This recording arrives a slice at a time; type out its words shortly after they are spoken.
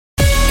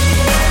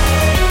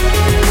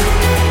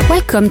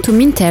Welcome to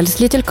Mintel's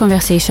Little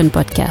Conversation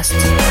podcast.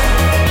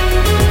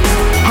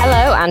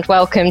 Hello and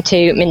welcome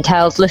to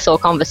Mintel's Little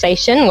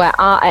Conversation, where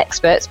our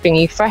experts bring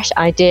you fresh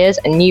ideas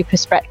and new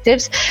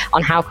perspectives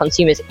on how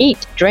consumers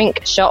eat,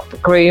 drink, shop,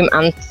 groom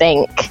and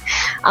think.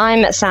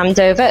 I'm Sam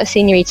Dover, a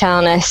senior retail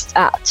analyst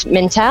at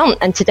Mintel,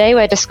 and today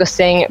we're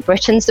discussing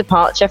Britain's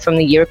departure from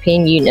the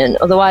European Union,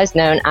 otherwise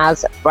known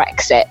as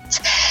Brexit.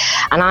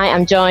 And I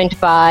am joined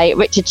by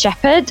Richard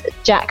Shepherd,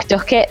 Jack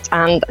Duckett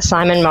and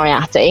Simon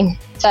Moriarty.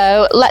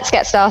 So let's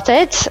get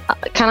started.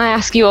 Can I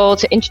ask you all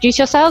to introduce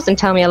yourselves and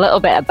tell me a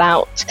little bit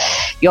about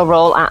your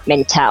role at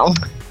Mintel?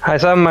 Hi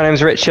Sam, my name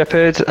is Rich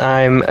Shepherd.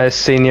 I'm a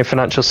senior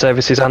financial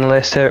services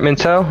analyst here at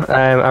Mintel.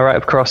 I write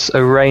across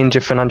a range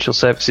of financial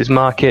services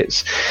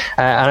markets,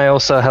 and I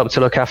also help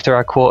to look after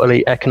our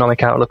quarterly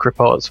economic outlook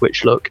reports,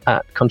 which look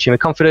at consumer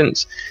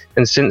confidence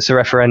and, since the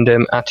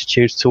referendum,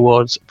 attitudes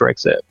towards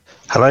Brexit.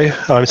 Hello,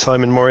 I'm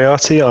Simon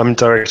Moriarty. I'm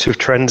Director of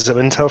Trends at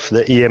Mintel for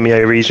the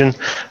EMEA region.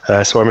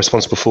 So I'm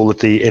responsible for all of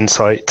the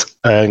insight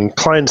and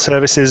client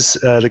services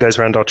that goes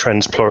around our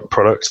trends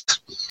products.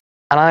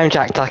 And I'm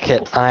Jack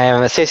Duckett. I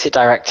am Associate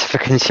Director for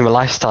Consumer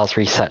Lifestyles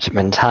Research at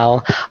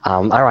Mintel.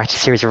 I write a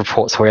series of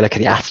reports where we look at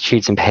the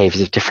attitudes and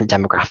behaviours of different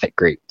demographic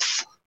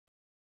groups.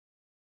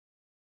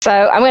 So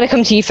I'm going to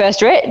come to you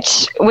first,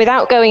 Rich.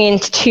 Without going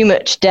into too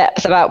much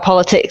depth about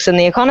politics and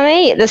the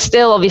economy, there's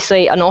still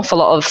obviously an awful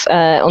lot of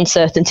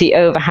uncertainty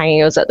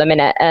overhanging us at the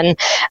minute. And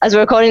as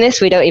we're recording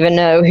this, we don't even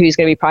know who's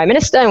going to be Prime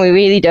Minister, and we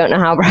really don't know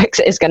how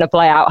Brexit is going to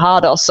play out,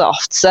 hard or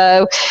soft.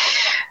 So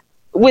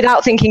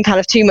without thinking kind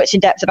of too much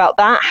in depth about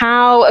that,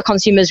 how are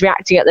consumers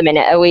reacting at the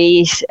minute?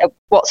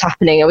 What's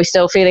happening? Are we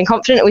still feeling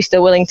confident? Are we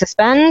still willing to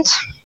spend?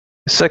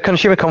 So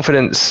consumer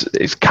confidence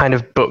is kind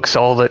of books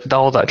all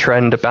that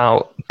trend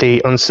about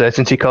the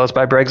uncertainty caused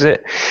by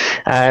Brexit.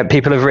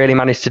 People have really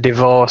managed to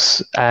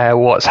divorce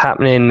what's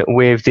happening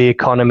with the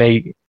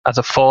economy as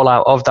a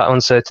fallout of that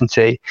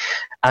uncertainty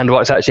and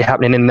what's actually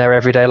happening in their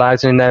everyday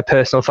lives and in their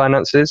personal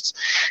finances.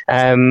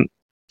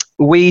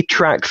 We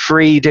track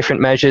 3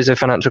 different measures of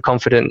financial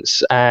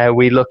confidence.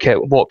 We look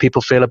at what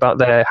people feel about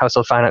their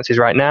household finances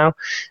right now,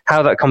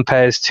 how that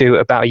compares to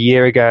about a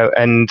year ago,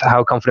 and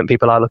how confident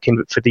people are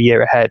looking for the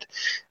year ahead.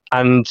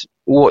 And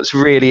what's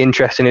really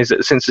interesting is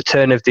that since the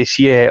turn of this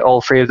year,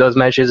 all 3 of those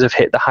measures have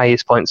hit the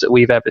highest points that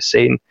we've ever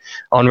seen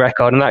on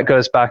record, and that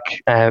goes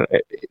back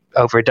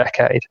over a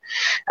decade.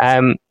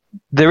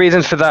 The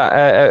reasons for that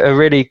are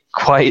really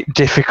quite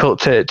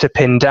difficult to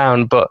pin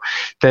down, but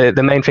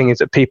the main thing is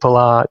that people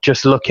are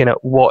just looking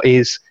at what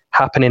is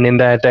happening in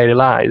their daily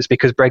lives,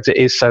 because Brexit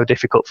is so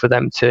difficult for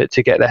them to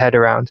get their head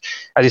around.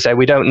 As you say,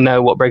 we don't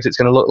know what Brexit's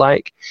going to look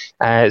like.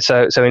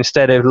 So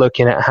instead of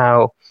looking at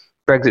how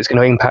Brexit's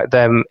going to impact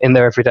them in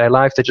their everyday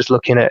life, they're just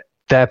looking at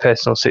their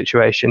personal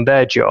situation,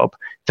 their job,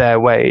 their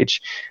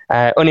wage.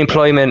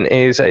 Unemployment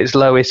is at its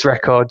lowest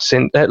point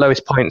since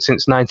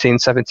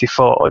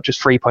 1974,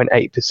 just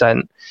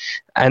 3.8%.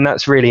 And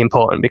that's really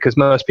important because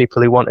most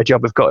people who want a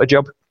job have got a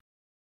job.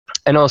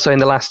 And also in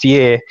the last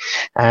year,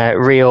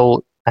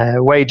 real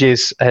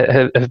wages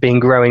have been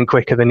growing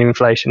quicker than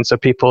inflation. So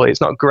people,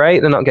 it's not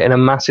great. They're not getting a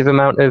massive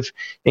amount of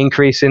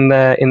increase in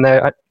their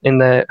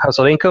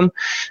household income,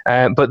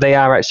 but they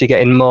are actually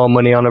getting more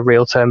money on a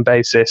real term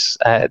basis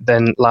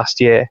than last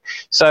year.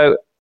 So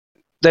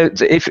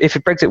if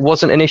Brexit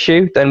wasn't an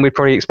issue, then we'd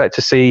probably expect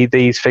to see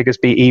these figures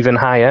be even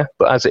higher.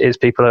 But as it is,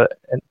 people are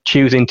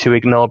choosing to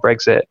ignore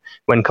Brexit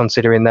when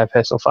considering their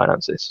personal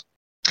finances.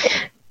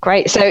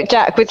 Great. So,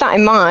 Jack, with that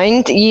in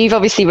mind, you've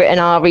obviously written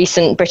our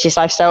recent British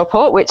Lifestyle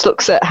Report, which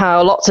looks at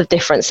how lots of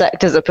different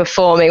sectors are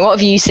performing. What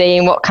have you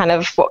seen? What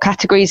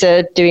categories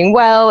are doing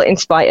well in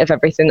spite of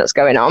everything that's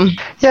going on?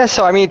 Yeah,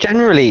 so I mean,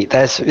 generally,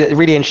 there's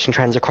really interesting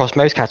trends across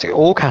most categories.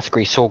 All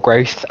categories saw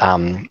growth.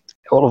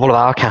 All of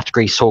our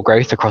categories saw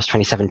growth across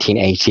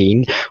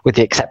 2017-18, with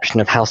the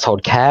exception of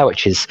household care,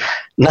 which is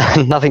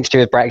nothing to do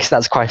with Brexit.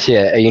 That's quite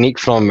a unique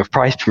phenomenon of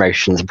price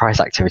promotions and price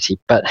activity.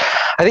 But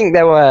I think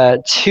there were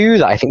 2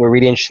 that I think were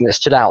really interesting that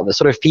stood out, that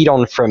sort of feed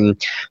on from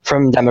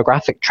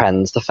demographic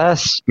trends. The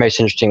first, most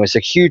interesting, was a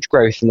huge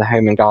growth in the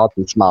home and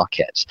gardens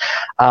market.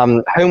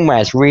 Homeware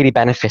is really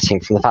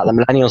benefiting from the fact that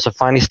millennials have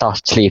finally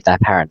started to leave their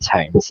parents'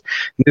 homes,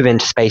 move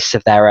into spaces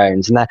of their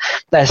own, and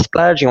they're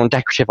splurging on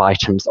decorative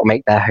items that will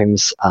make their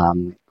homes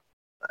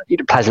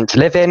pleasant to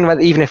live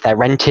in, even if they're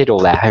rented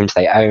or their homes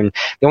they own.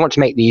 They want to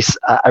make these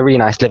a really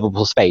nice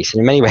livable space, and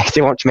in many ways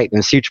they want to make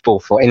them suitable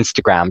for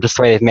Instagram, just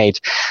the way they've made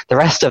the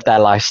rest of their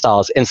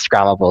lifestyles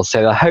Instagrammable.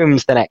 So the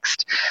home's the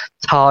next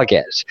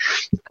target.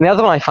 And the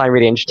other one I find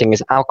really interesting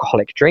is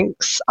alcoholic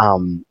drinks.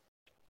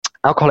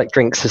 Alcoholic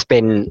drinks has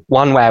been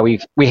one where we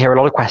hear a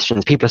lot of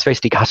questions. People are supposed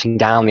to be cutting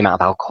down the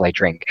amount of alcohol they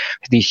drink,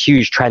 with these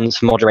huge trends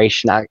for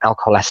moderation,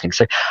 alcohol lessening.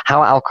 So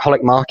how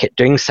alcoholic market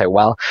doing so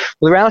well?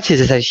 Well, the reality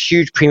is there's a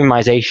huge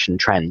premiumization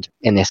trend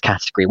in this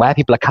category where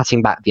people are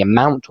cutting back the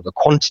amount or the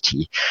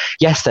quantity.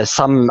 Yes, there's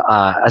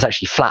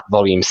actually flat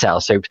volume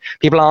sales. So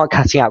people aren't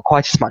cutting out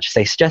quite as much as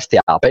they suggest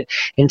they are. But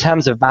in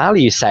terms of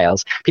value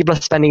sales, people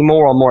are spending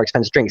more on more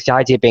expensive drinks. The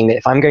idea being that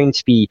if I'm going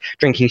to be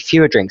drinking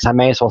fewer drinks, I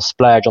may as well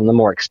splurge on the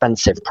more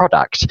expensive product.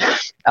 product.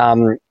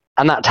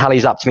 And that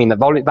tallies up to mean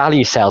that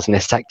value sales in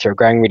this sector are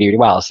growing really, really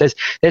well. So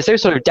there's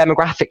those sort of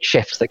demographic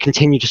shifts that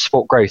continue to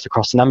support growth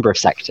across a number of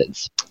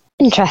sectors.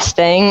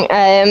 Interesting.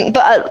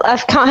 But I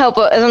can't help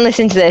but, as I'm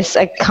listening to this,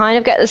 I kind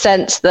of get the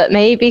sense that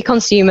maybe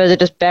consumers are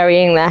just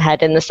burying their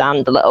head in the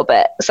sand a little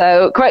bit.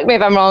 So correct me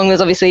if I'm wrong,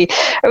 there's obviously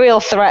a real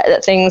threat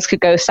that things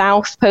could go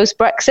south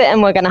post-Brexit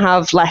and we're going to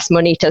have less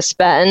money to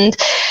spend.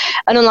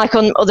 And unlike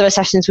on other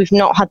recessions, we've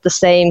not had the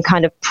same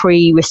kind of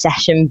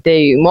pre-recession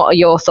boom. What are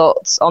your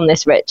thoughts on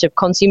this, Rich? Are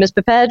consumers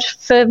prepared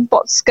for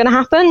what's going to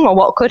happen or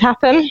what could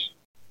happen?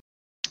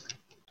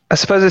 I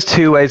suppose there's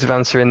two ways of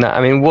answering that.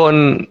 I mean,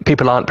 one,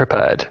 people aren't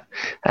prepared.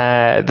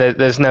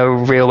 There's no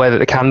real way that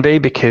they can be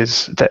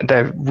because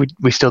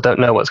we still don't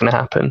know what's going to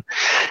happen.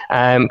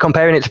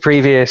 Comparing it to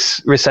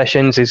previous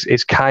recessions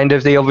is kind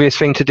of the obvious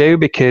thing to do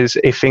because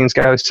if things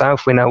go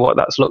south, we know what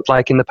that's looked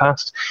like in the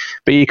past.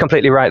 But you're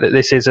completely right that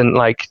this isn't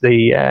like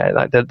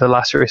the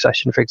last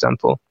recession, for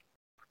example.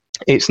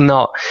 It's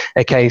not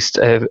a case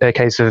of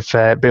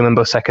boom and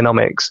bust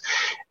economics.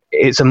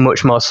 It's a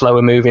much more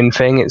slower moving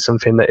thing. It's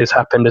something that has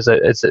happened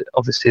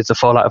obviously as a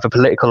fallout of a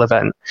political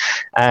event.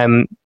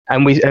 And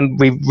we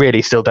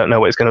really still don't know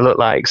what it's going to look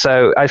like.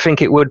 So I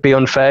think it would be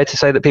unfair to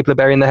say that people are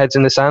burying their heads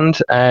in the sand.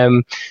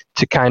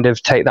 To kind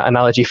of take that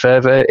analogy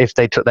further, if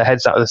they took their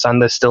heads out of the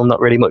sand, there's still not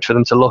really much for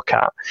them to look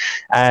at.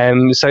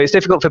 So it's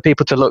difficult for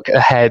people to look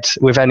ahead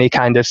with any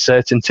kind of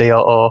certainty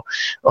or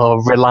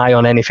rely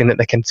on anything that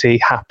they can see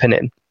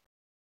happening.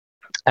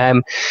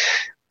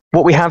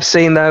 What we have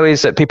seen, though,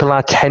 is that people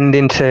are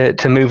tending to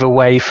move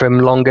away from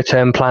longer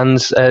term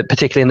plans,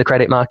 particularly in the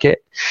credit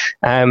market.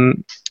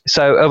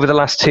 So over the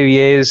last 2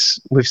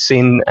 years, we've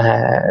seen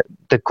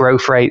the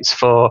growth rates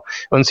for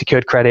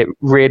unsecured credit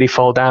really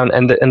fall down.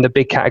 And the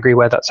big category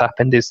where that's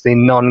happened is the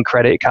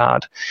non-credit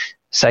card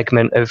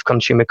segment of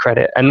consumer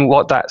credit. And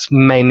what that's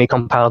mainly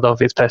compiled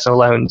of is personal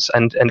loans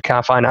and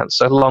car finance.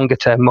 So longer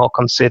term, more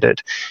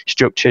considered,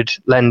 structured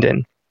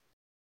lending.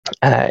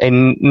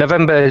 In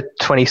November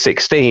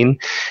 2016,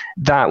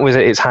 that was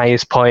at its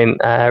highest point,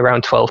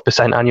 around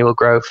 12% annual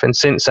growth. And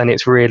since then,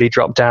 it's really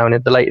dropped down.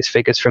 And the latest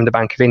figures from the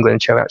Bank of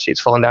England show actually it's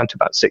fallen down to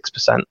about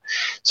 6%.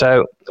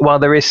 So while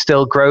there is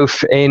still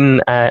growth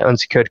in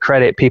unsecured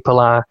credit, people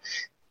are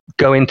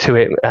going to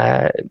it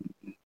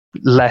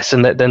less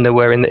than there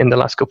were in the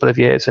last couple of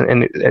years.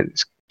 And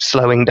it's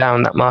slowing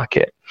down that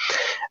market.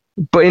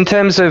 But in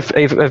terms of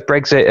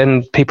Brexit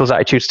and people's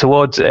attitudes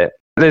towards it,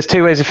 there's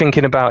two ways of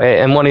thinking about it,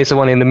 and one is the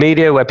one in the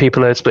media where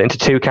people are split into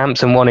two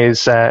camps, and one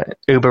is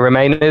Uber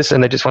Remainers,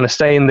 and they just want to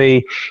stay in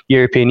the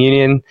European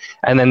Union,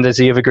 and then there's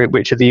the other group,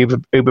 which are the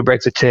Uber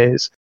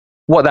Brexiteers.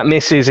 What that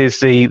misses is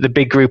the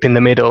big group in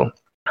the middle,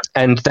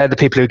 and they're the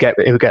people who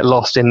get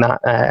lost in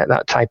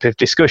that type of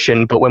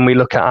discussion. But when we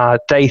look at our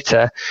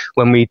data,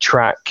 when we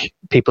track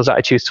people's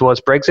attitudes towards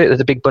Brexit,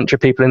 there's a big bunch of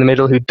people in the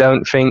middle who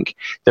don't think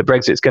that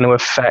Brexit's going to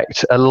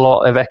affect a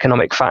lot of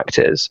economic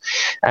factors.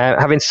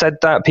 Having said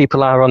that,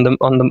 people are on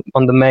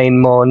the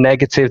main more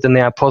negative than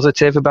they are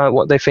positive about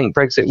what they think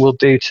Brexit will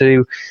do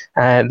to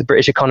the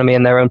British economy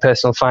and their own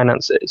personal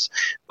finances.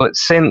 But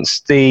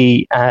since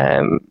the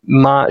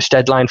March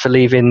deadline for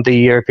leaving the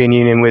European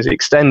Union was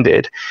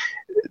extended,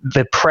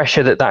 the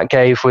pressure that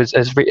gave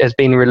has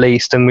been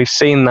released, and we've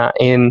seen that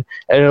in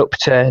an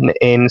upturn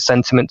in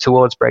sentiment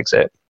towards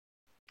Brexit.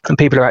 And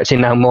people are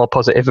actually now more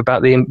positive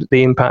about the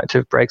impact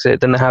of Brexit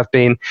than they have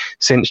been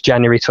since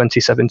January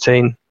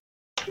 2017.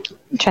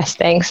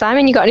 Interesting.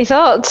 Simon, you got any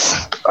thoughts?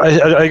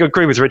 I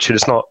agree with Richard.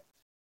 It's not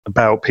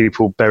about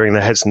people burying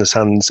their heads in the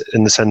sand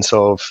in the sense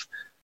of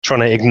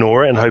trying to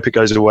ignore it and hope it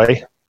goes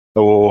away,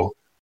 or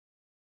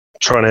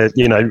trying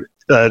to,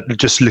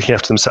 just looking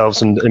after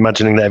themselves and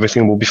imagining that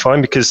everything will be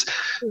fine, because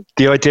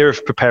the idea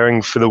of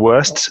preparing for the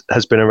worst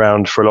has been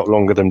around for a lot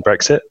longer than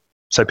Brexit.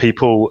 So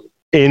people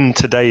in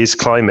today's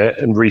climate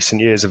and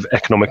recent years of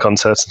economic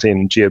uncertainty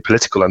and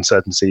geopolitical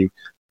uncertainty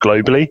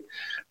globally,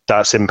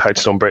 that's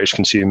impacted on British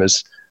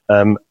consumers,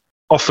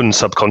 often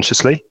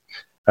subconsciously.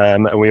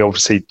 And we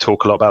obviously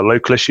talk a lot about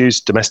local issues,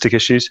 domestic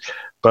issues,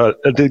 but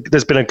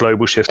there's been a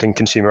global shift in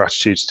consumer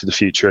attitudes to the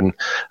future, and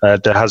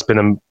there has been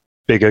a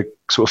bigger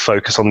sort of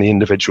focus on the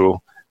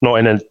individual, not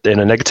in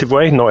a negative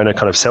way, not in a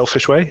kind of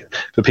selfish way,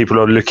 but people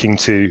are looking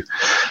to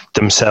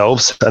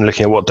themselves and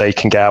looking at what they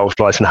can get out of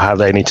life and how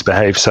they need to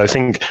behave. So I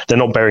think they're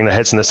not burying their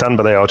heads in the sand,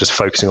 but they are just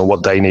focusing on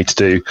what they need to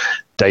do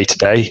day to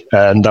day.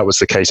 And that was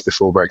the case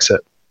before Brexit.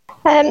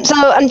 So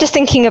I'm just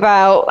thinking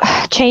about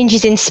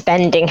changes in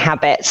spending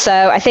habits.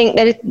 So I think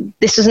that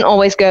this doesn't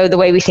always go the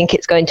way we think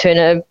it's going to in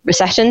a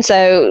recession.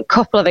 So a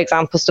couple of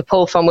examples to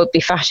pull from would be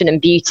fashion and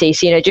beauty.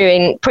 So,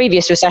 during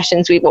previous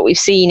recessions, what we've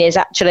seen is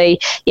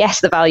actually, yes,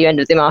 the value end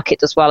of the market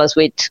does well as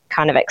we'd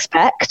kind of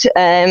expect.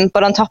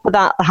 But on top of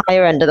that, the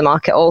higher end of the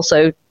market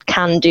also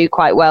can do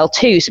quite well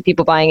too. So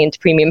people buying into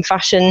premium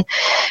fashion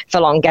for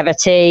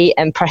longevity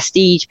and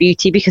prestige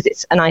beauty because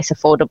it's a nice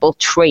affordable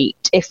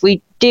treat. If we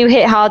do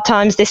hit hard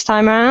times this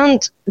time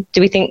around,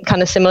 do we think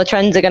kind of similar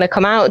trends are going to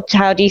come out?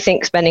 How do you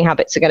think spending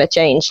habits are going to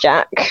change,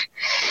 Jack?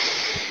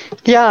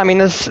 Yeah, I mean,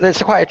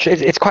 it's quite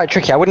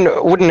tricky. I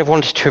wouldn't have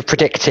wanted to have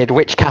predicted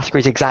which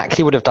categories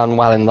exactly would have done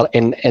well in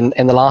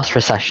the last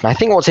recession. I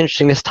think what's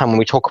interesting this time when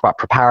we talk about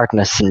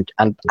preparedness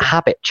and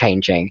habit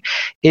changing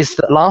is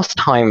that last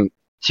time,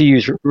 to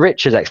use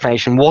Richard's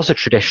explanation, was a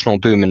traditional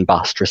boom and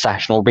bust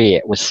recession,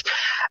 albeit it was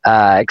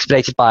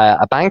exploited by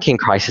a banking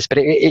crisis, but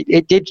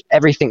it did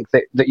everything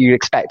that you'd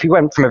expect. We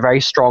went from a very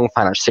strong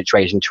financial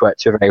situation to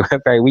a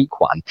very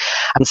weak one.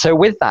 And so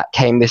with that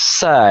came this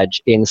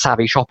surge in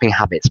savvy shopping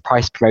habits,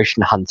 price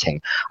promotion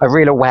hunting, a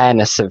real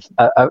awareness of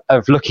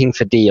looking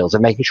for deals,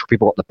 of making sure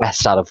people got the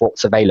best out of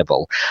what's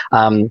available.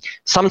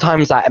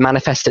 Sometimes that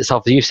manifests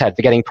itself, as you said,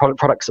 for getting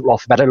products that will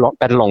offer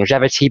better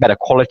longevity, better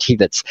quality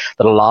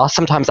that'll last.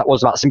 Sometimes that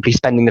was about simply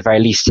spending the very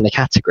least in the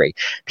category.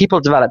 People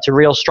developed a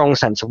real strong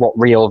sense of what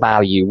real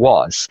value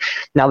was.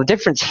 Now, the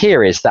difference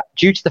here is that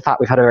due to the fact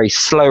we've had a very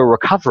slow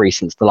recovery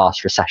since the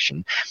last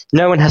recession,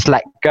 no one has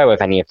let go of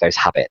any of those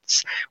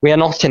habits. We are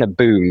not in a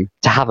boom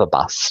to have a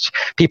bust.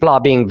 People are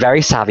being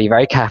very savvy,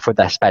 very careful with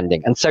their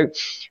spending. And so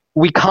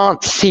we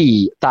can't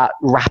see that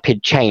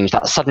rapid change,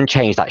 that sudden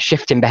change, that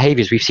shift in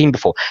behaviors we've seen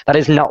before. That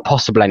is not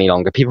possible any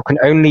longer. People can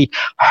only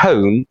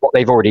hone what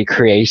they've already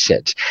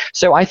created.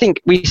 So I think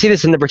we see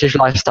this in the British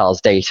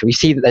Lifestyles data. We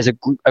see that there's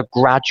a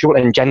gradual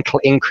and gentle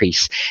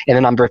increase in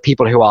the number of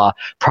people who are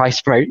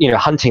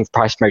hunting for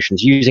price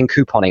promotions, using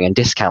couponing and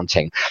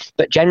discounting.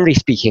 But generally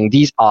speaking,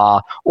 these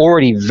are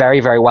already very,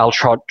 very well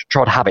trod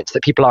habits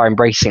that people are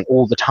embracing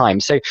all the time.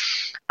 So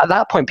at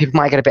that point, people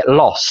might get a bit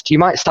lost. You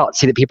might start to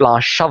see that people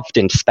are shoved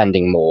into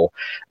spending more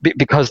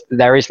because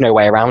there is no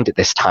way around it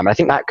this time. I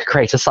think that could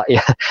create a slightly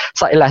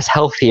less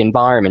healthy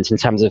environment in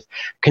terms of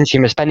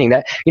consumer spending.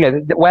 That,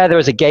 where there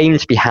was a gain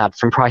to be had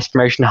from price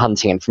promotion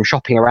hunting and from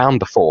shopping around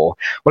before,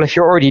 well, if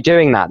you're already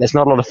doing that, there's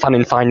not a lot of fun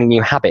in finding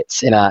new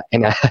habits in a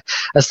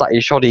slightly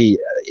shoddy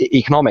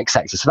economic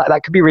sector. So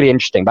that could be really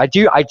interesting. But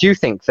I do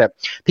think that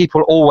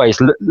people always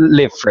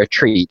live for a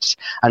treat,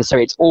 and so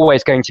it's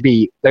always going to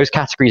be those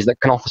categories that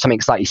can offer something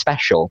slightly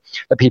special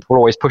that people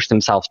always push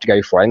themselves to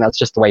go for. And that's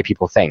just the way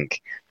people think.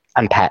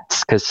 And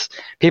pets, because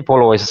people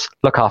will always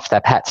look after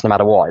their pets no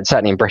matter what.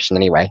 Certainly in Britain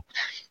anyway.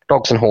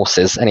 Dogs and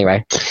horses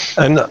anyway.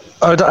 And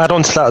I'd add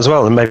on to that as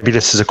well, and maybe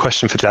this is a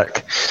question for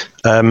Jack.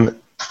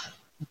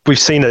 We've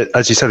seen it,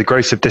 as you said, the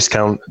growth of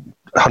discount,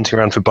 hunting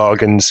around for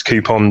bargains,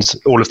 coupons,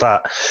 all of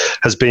that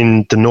has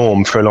been the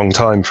norm for a long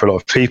time for a lot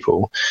of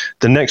people.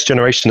 The next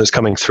generation that's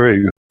coming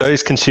through,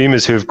 those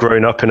consumers who have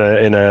grown up in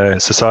a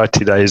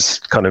society that is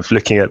kind of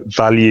looking at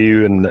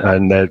value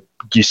and they're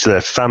used to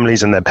their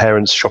families and their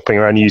parents shopping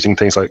around using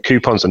things like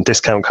coupons and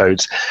discount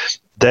codes,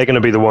 they're going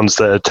to be the ones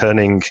that are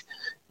turning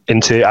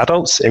into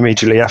adults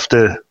immediately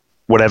after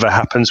whatever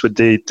happens with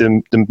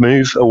the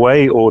move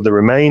away or the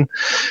remain.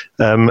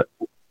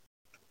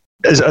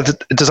 Does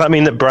that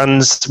mean that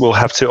brands will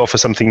have to offer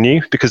something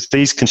new? Because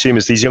these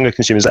consumers, these younger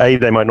consumers,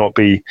 they might not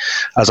be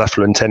as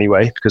affluent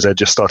anyway because they're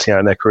just starting out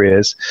in their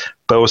careers,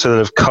 but also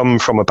they've come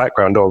from a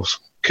background of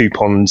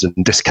coupons and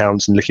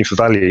discounts and looking for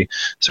value.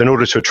 So in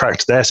order to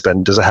attract their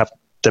spend,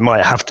 there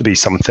might have to be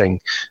something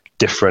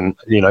different,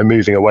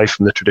 moving away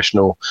from the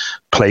traditional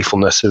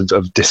playfulness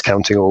of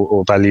discounting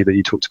or value that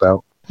you talked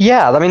about.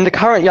 Yeah, I mean, the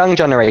current young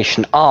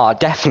generation are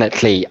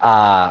definitely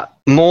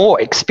more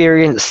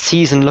experienced,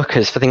 seasoned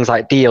lookers for things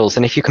like deals.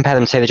 And if you compare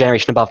them to, say, the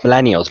generation above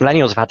millennials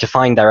have had to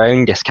find their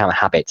own discount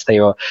habits.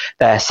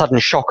 Their sudden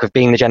shock of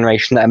being the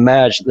generation that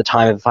emerged at the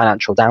time of the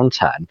financial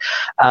downturn.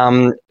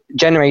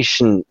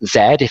 Generation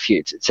Z,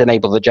 to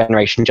enable the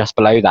generation just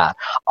below that,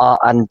 are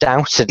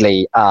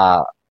undoubtedly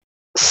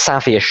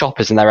savvier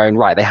shoppers in their own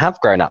right. They have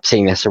grown up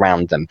seeing this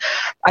around them.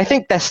 I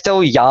think they're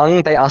still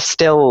young. They are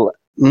still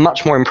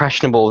much more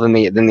impressionable than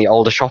the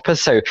older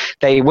shoppers, so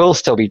they will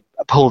still be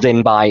pulled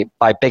in by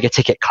bigger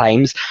ticket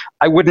claims.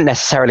 I wouldn't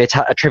necessarily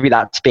attribute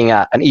that to being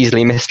an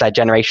easily misled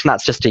generation.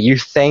 That's just a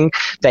youth thing.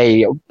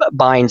 They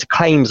buy into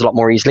claims a lot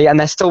more easily, and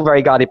they're still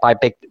very guided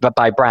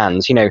by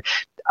brands.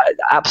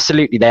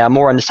 Absolutely, they are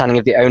more understanding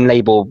of the own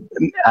label,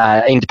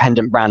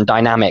 independent brand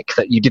dynamic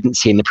that you didn't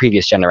see in the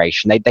previous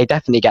generation. They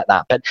definitely get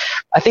that. But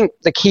I think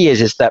the key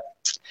is that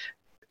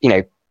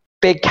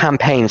big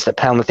campaigns that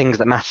play on the things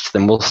that matter to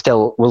them will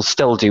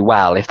still do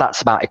well. If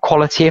that's about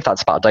equality, if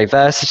that's about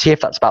diversity, if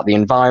that's about the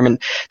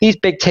environment, these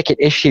big ticket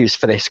issues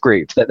for this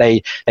group that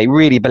they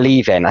really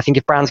believe in, I think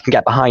if brands can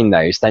get behind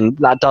those, then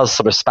that does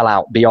sort of spell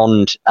out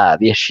beyond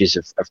the issues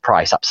of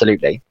price,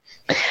 absolutely.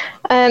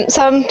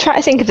 So I'm trying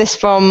to think of this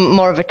from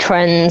more of a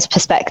trends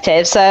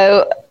perspective.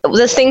 So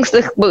there's things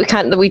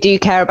that we do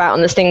care about,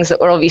 and there's things that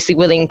we're obviously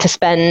willing to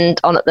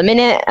spend on at the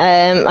minute.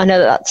 I know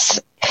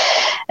that's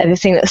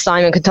everything that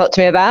Simon could talk to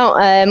me about.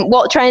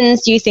 What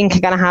trends do you think are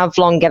going to have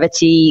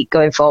longevity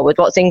going forward?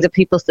 What things are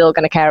people still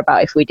going to care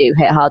about if we do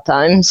hit hard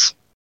times?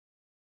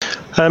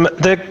 I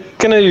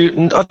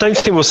don't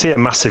think we'll see a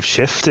massive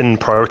shift in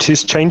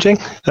priorities changing.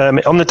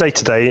 On the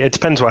day-to-day, it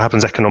depends what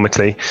happens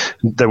economically.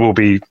 There will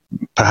be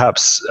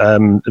perhaps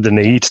the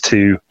need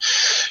to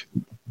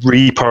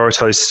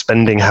reprioritize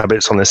spending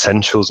habits on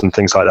essentials and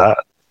things like that.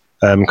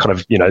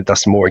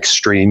 That's a more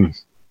extreme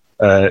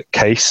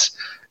case.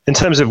 in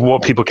terms of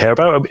what people care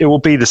about, it will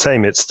be the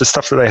same. It's the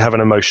stuff that they have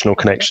an emotional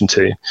connection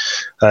to.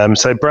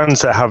 So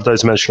brands that have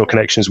those emotional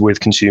connections with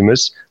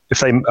consumers, if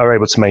they are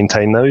able to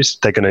maintain those,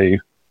 they're going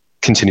to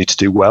continue to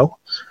do well,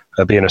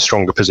 be in a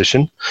stronger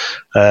position.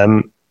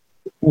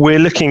 We're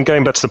looking,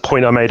 going back to the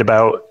point I made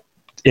about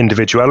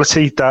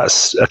individuality,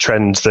 that's a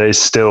trend that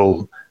is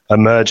still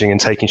emerging and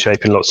taking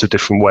shape in lots of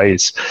different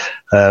ways.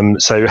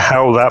 So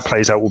how that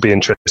plays out will be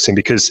interesting,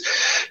 because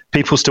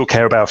people still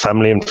care about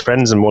family and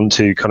friends and want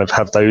to kind of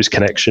have those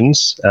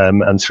connections.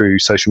 And through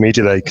social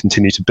media, they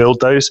continue to build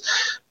those.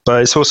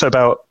 But it's also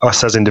about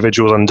us as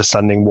individuals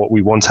understanding what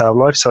we want out of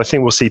life. So I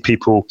think we'll see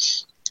people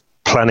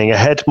planning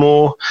ahead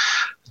more,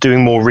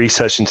 doing more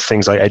research into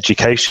things like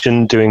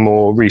education, doing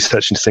more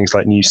research into things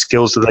like new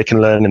skills that they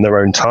can learn in their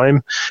own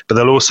time. But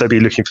they'll also be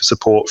looking for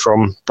support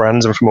from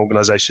brands and from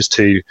organizations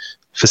to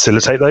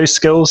facilitate those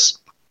skills.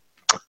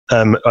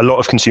 A lot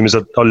of consumers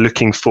are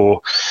looking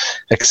for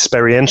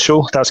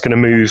experiential. That's going to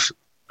move.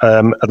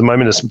 At the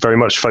moment, it's very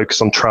much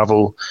focused on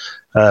travel,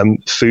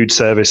 food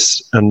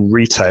service, and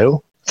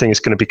retail. I think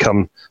it's going to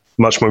become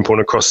much more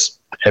important across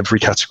every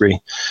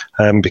category,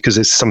 because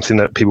it's something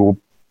that people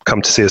come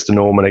to see as the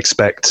norm and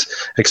expect.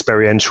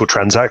 Experiential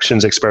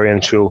transactions,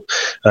 experiential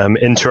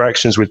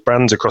interactions with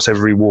brands across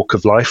every walk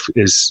of life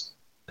is,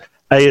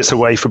 it's a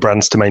way for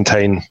brands to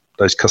maintain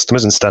those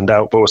customers and stand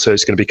out, but also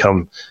it's going to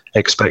become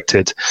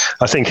expected.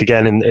 I think,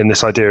 again, in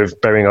this idea of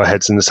burying our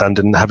heads in the sand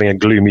and having a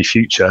gloomy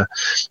future,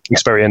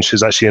 experiential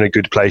is actually in a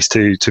good place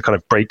to kind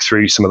of break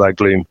through some of that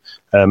gloom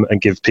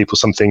and give people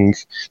something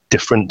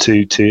different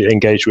to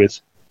engage with.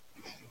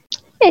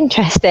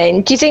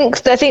 Interesting.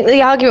 I think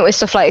the argument with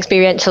stuff like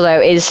experiential,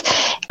 though, is,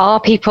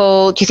 do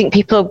you think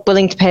people are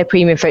willing to pay a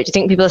premium for it? Do you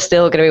think people are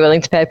still going to be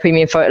willing to pay a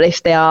premium for it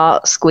if they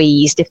are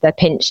squeezed, if they're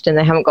pinched and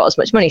they haven't got as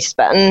much money to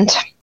spend?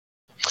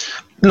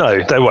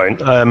 No, they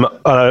won't.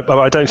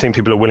 I don't think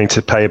people are willing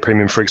to pay a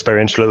premium for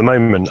experiential at the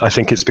moment. I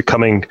think it's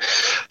becoming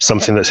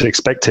something that's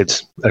expected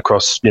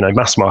across,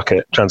 mass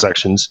market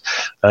transactions.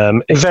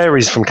 It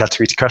varies from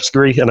category to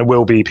category, and there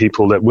will be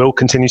people that will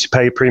continue to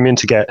pay a premium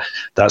to get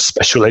that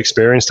special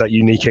experience, that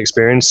unique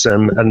experience,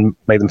 and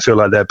make them feel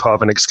like they're part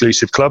of an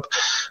exclusive club.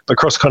 But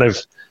across kind of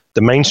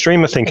the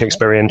mainstream, I think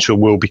experiential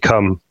will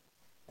become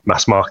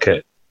mass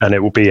market, and it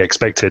will be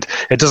expected.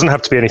 It doesn't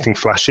have to be anything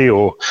flashy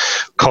or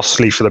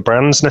costly for the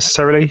brands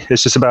necessarily.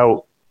 It's just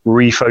about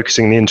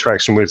refocusing the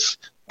interaction with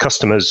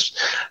customers,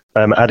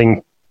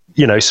 adding,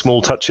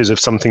 small touches of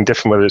something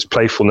different, whether it's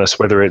playfulness,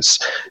 whether it's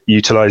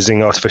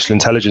utilizing artificial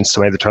intelligence to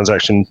make the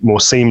transaction more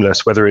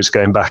seamless, whether it's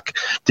going back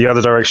the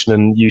other direction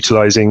and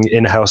utilizing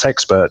in-house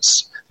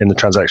experts in the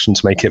transaction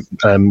to make it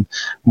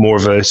more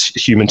of a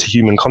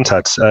human-to-human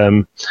contact.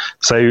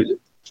 So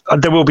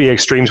there will be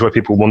extremes where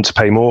people want to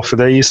pay more for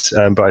these,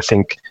 but I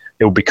think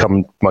it will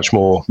become much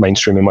more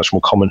mainstream and much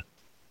more common.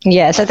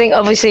 Yes, I think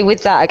obviously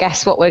with that, I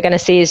guess what we're going to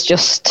see is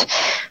just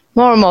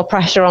more and more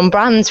pressure on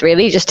brands,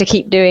 really, just to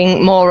keep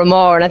doing more and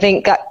more. And I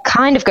think that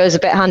kind of goes a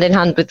bit hand in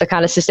hand with the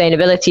kind of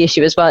sustainability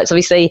issue as well. It's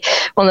obviously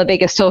one of the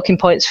biggest talking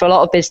points for a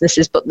lot of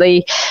businesses, but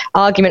the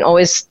argument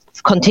always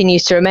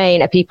continues to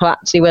remain, are people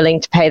actually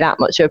willing to pay that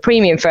much of a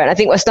premium for it? And I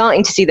think we're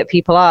starting to see that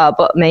people are,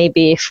 but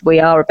maybe if we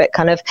are a bit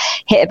kind of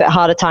hit a bit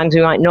harder times,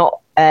 we might not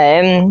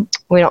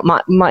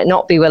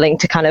be willing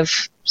to kind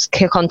of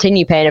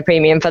continue paying a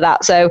premium for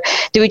that. So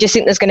do we just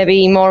think there's going to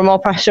be more and more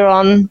pressure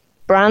on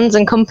brands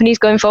and companies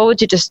going forward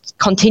to just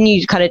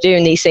continue kind of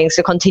doing these things,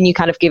 to continue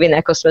kind of giving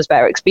their customers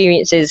better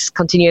experiences,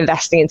 continue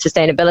investing in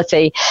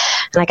sustainability?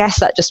 And I guess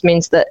that just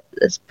means that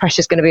pressure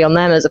is going to be on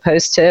them as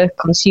opposed to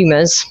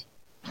consumers.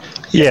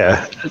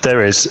 Yeah,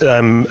 there is.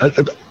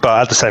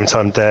 But at the same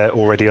time, they're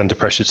already under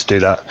pressure to do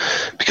that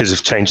because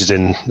of changes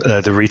in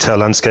the retail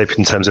landscape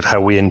in terms of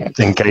how we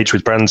engage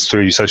with brands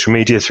through social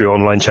media, through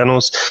online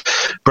channels.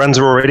 Brands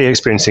are already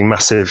experiencing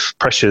massive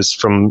pressures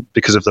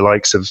because of the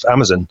likes of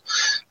Amazon.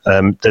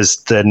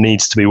 There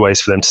needs to be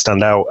ways for them to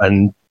stand out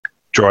and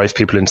drive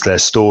people into their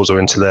stores or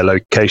into their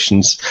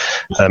locations,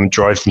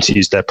 drive them to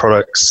use their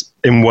products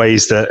in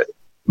ways that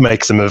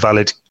make them a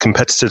valid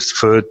competitor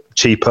for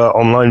cheaper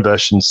online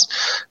versions.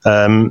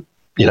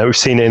 We've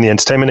seen it in the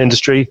entertainment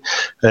industry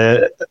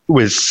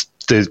with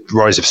the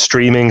rise of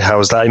streaming. How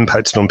has that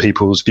impacted on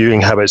people's viewing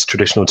habits,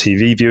 traditional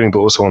TV viewing, but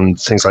also on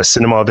things like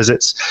cinema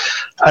visits?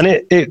 And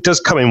it does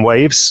come in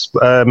waves.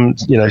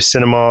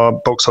 Cinema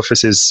box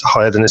office is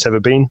higher than it's ever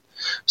been.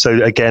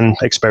 So again,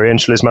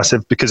 experiential is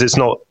massive because it's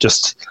not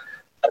just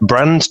a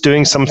brand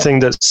doing something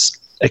that's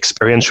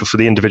experiential for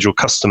the individual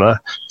customer.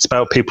 It's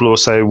about people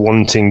also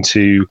wanting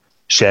to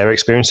share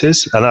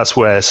experiences, and that's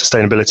where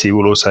sustainability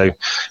will also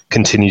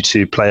continue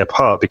to play a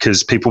part,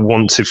 because people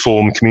want to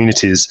form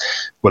communities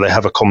where they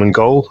have a common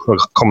goal or a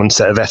common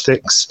set of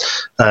ethics.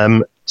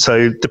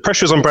 So the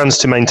pressure is on brands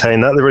to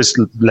maintain that. There is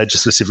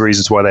legislative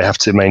reasons why they have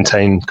to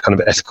maintain kind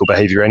of ethical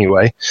behavior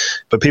anyway,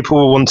 but people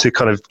will want to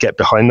kind of get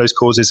behind those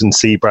causes and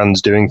see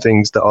brands doing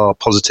things that are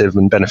positive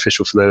and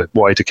beneficial for the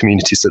wider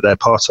communities that they're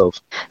part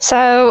of.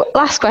 So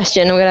last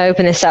question, I'm going to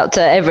open this out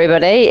to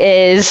everybody,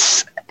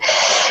 is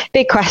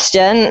big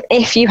question.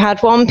 If you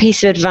had one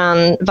piece of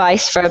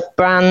advice for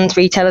brands,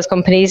 retailers,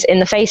 companies in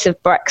the face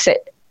of Brexit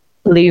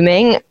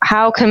looming,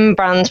 how can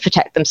brands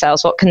protect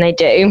themselves? What can they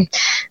do?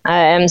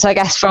 So I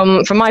guess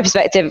from my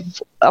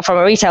perspective, from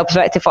a retail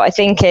perspective, what I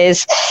think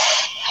is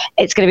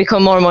it's going to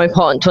become more and more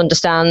important to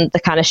understand the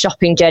kind of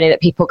shopping journey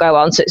that people go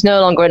on. So it's no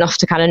longer enough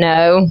to kind of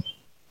know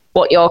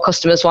what your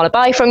customers want to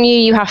buy from you.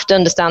 You have to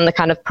understand the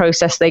kind of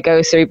process they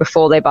go through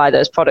before they buy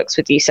those products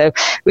with you. So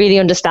really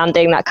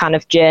understanding that kind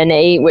of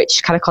journey,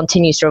 which kind of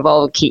continues to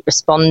evolve, and keep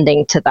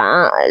responding to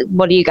that.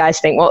 What do you guys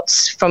think?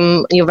 What's,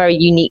 from your very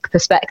unique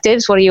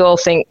perspectives, what do you all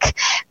think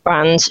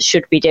brands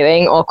should be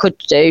doing or could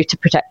do to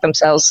protect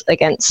themselves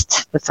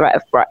against the threat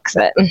of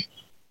Brexit?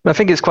 I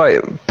think it's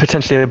quite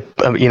potentially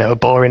a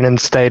boring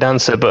and staid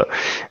answer, but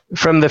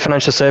from the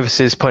financial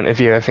services point of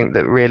view, I think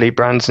that really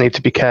brands need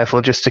to be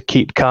careful just to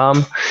keep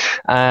calm.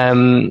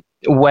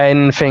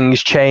 When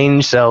things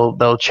change,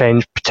 they'll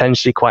change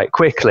potentially quite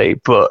quickly,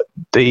 but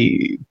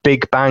the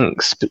big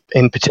banks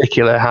in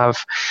particular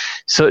have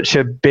such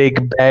a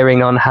big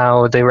bearing on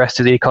how the rest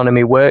of the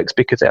economy works,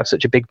 because they have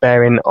such a big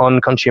bearing on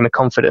consumer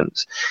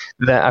confidence,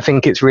 that I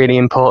think it's really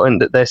important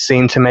that they're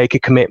seen to make a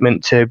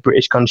commitment to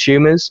British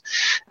consumers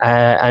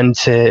and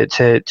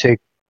to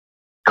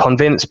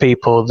convince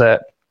people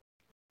that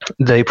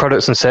the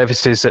products and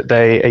services that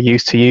they are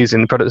used to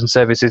using, the products and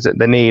services that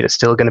they need, are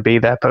still going to be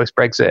there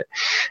post-Brexit.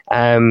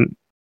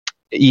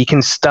 You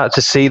can start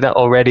to see that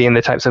already in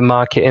the types of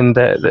marketing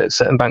that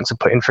certain banks are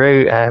putting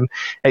through.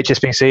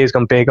 HSBC has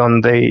gone big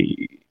on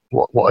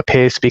what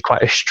appears to be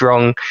quite a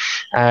strong,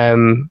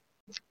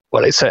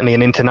 well, it's certainly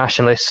an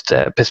internationalist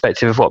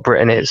perspective of what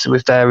Britain is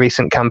with their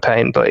recent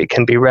campaign, but it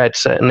can be read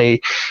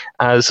certainly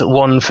as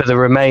one for the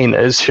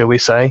Remainers, shall we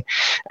say.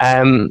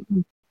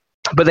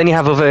 But then you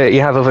have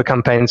other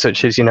campaigns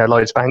such as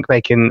Lloyds Bank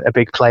making a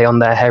big play on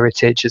their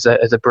heritage as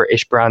a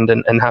British brand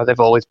and how they've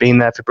always been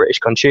there for British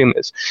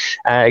consumers.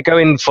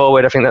 Going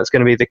forward, I think that's going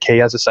to be the key.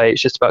 As I say,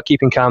 it's just about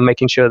keeping calm,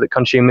 making sure that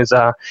consumers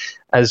are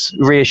as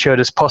reassured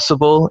as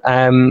possible,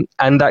 and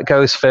that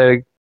goes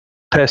for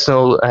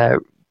personal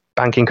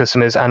banking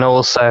customers, and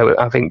also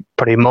I think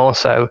probably more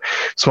so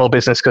small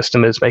business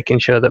customers, making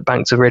sure that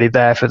banks are really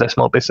there for their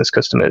small business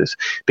customers,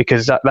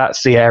 because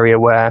that's the area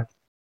where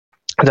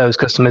those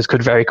customers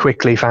could very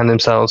quickly find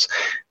themselves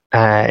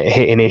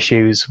hitting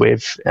issues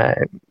with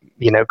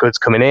goods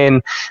coming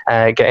in,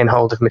 getting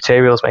hold of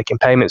materials, making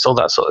payments, all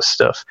that sort of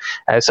stuff.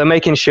 So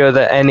making sure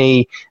that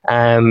any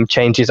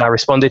changes are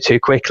responded to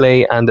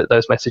quickly, and that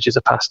those messages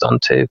are passed on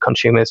to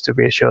consumers to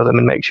reassure them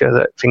and make sure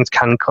that things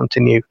can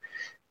continue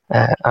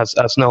as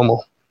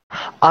normal.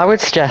 I would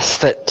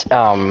suggest that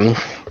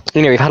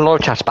we've had a lot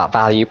of chat about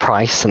value,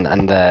 price, and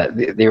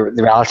the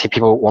reality of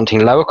people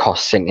wanting lower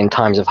costs in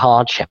times of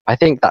hardship. I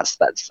think that's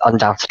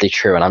undoubtedly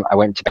true, and I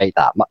won't debate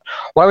that.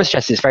 What I would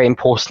suggest is very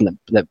important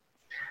that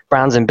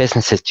brands and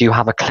businesses do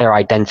have a clear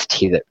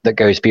identity that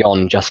goes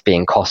beyond just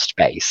being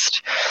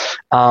cost-based.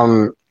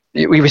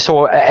 We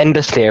saw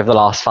endlessly over the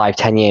last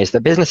 5-10 years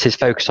that businesses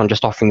focus on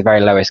just offering the very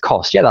lowest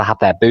cost. Yeah, they'll have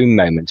their boom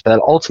moments, but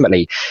they'll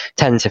ultimately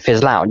tend to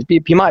fizzle out.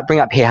 You might bring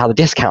up here how the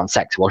discount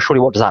sector, well, surely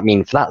what does that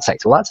mean for that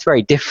sector? Well, that's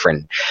very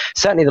different.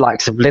 Certainly the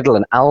likes of Lidl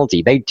and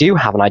Aldi, they do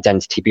have an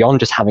identity beyond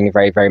just having a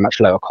very, very much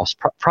lower cost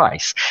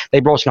price. They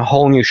brought in a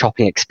whole new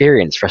shopping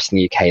experience for us in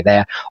the UK.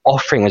 Their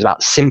offering was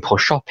about simple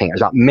shopping. It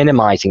was about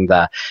minimizing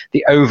the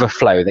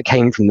overflow that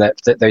came from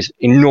those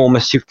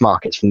enormous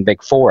supermarkets from the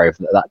Big Four over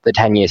the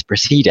 10 years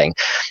preceding.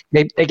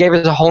 They gave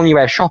us a whole new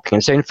way of shopping.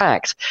 And so, in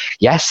fact,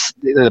 yes,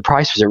 the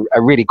price was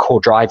a really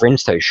core driver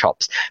into those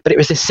shops, but it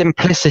was the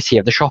simplicity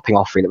of the shopping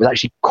offering that was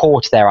actually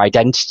core to their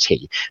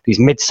identity. These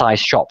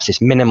mid-sized shops,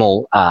 this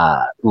minimal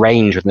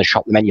range within the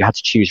shop that meant you had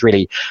to choose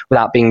really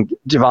without being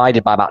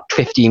divided by about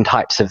 15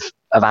 types of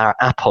our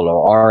apple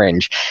or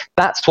orange.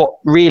 That's what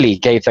really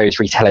gave those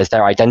retailers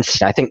their identity.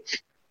 And I think,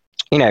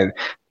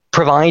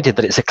 provided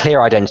that it's a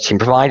clear identity and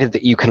provided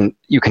that you can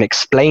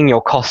explain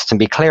your costs and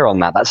be clear on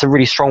that, that's a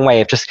really strong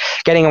way of just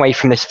getting away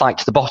from this fight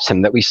to the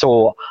bottom that we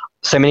saw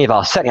so many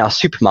of certainly our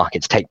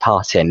supermarkets take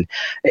part in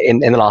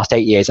the last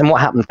 8 years. And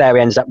what happens there,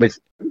 we ended up with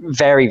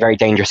very, very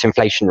dangerous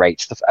inflation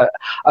rates,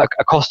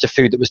 a cost of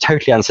food that was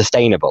totally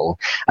unsustainable,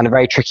 and a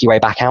very tricky way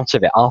back out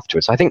of it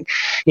afterwards. So I think,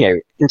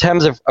 in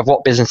terms of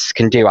what businesses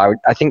can do,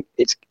 I think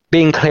it's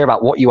being clear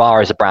about what you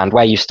are as a brand,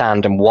 where you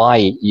stand, and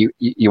why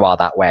you are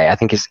that way, I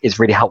think is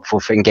really helpful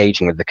for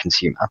engaging with the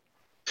consumer.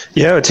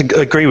 Yeah,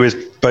 I agree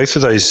with both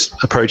of those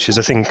approaches.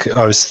 I think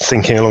I was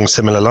thinking along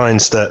similar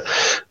lines that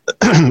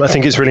I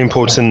think it's really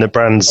important that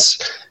brands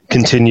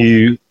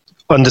continue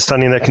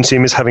understanding their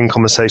consumers, having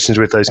conversations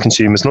with those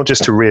consumers, not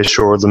just to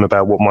reassure them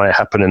about what might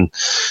happen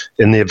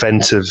in the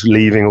event of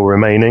leaving or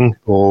remaining,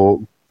 or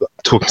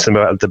talking to them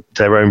about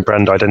their own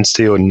brand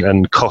identity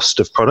and cost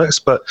of products,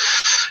 but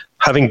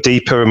having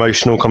deeper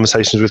emotional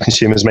conversations with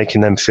consumers, making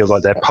them feel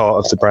like they're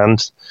part of the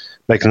brand,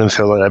 making them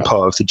feel like they're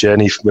part of the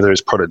journey, whether it's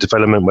product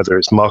development, whether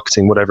it's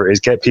marketing, whatever it is.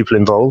 Get people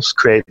involved,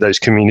 create those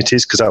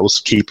communities, because that will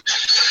keep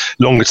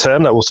longer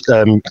term, that will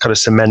kind of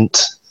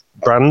cement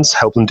brands,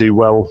 help them do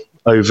well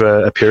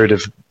over a period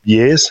of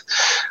years,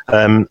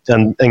 and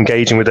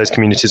engaging with those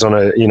communities on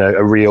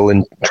a real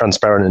and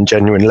transparent and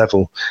genuine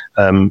level.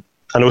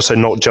 And also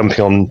not jumping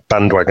on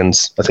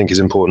bandwagons, I think, is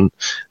important.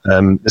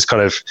 This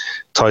kind of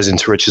ties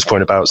into Richard's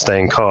point about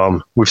staying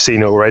calm. We've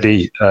seen it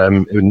already,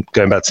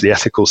 going back to the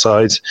ethical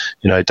side.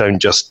 Don't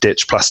just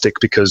ditch plastic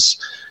because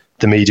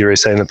the media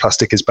is saying that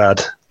plastic is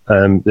bad.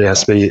 There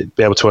has to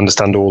be able to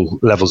understand all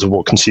levels of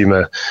what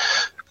consumer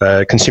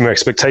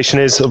expectation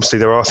is. Obviously,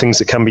 there are things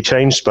that can be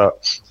changed,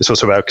 but it's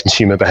also about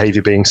consumer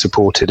behaviour being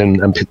supported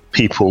and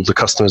people, the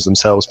customers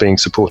themselves, being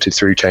supported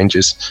through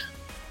changes.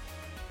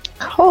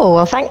 Oh,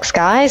 well, thanks,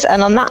 guys.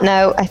 And on that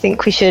note, I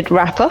think we should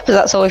wrap up, as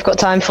that's all we've got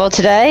time for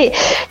today.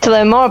 To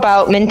learn more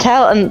about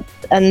Mintel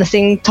and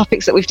the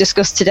topics that we've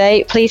discussed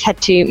today, please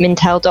head to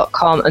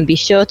mintel.com and be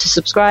sure to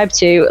subscribe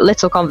to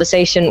Little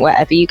Conversation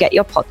wherever you get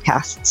your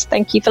podcasts.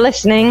 Thank you for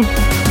listening.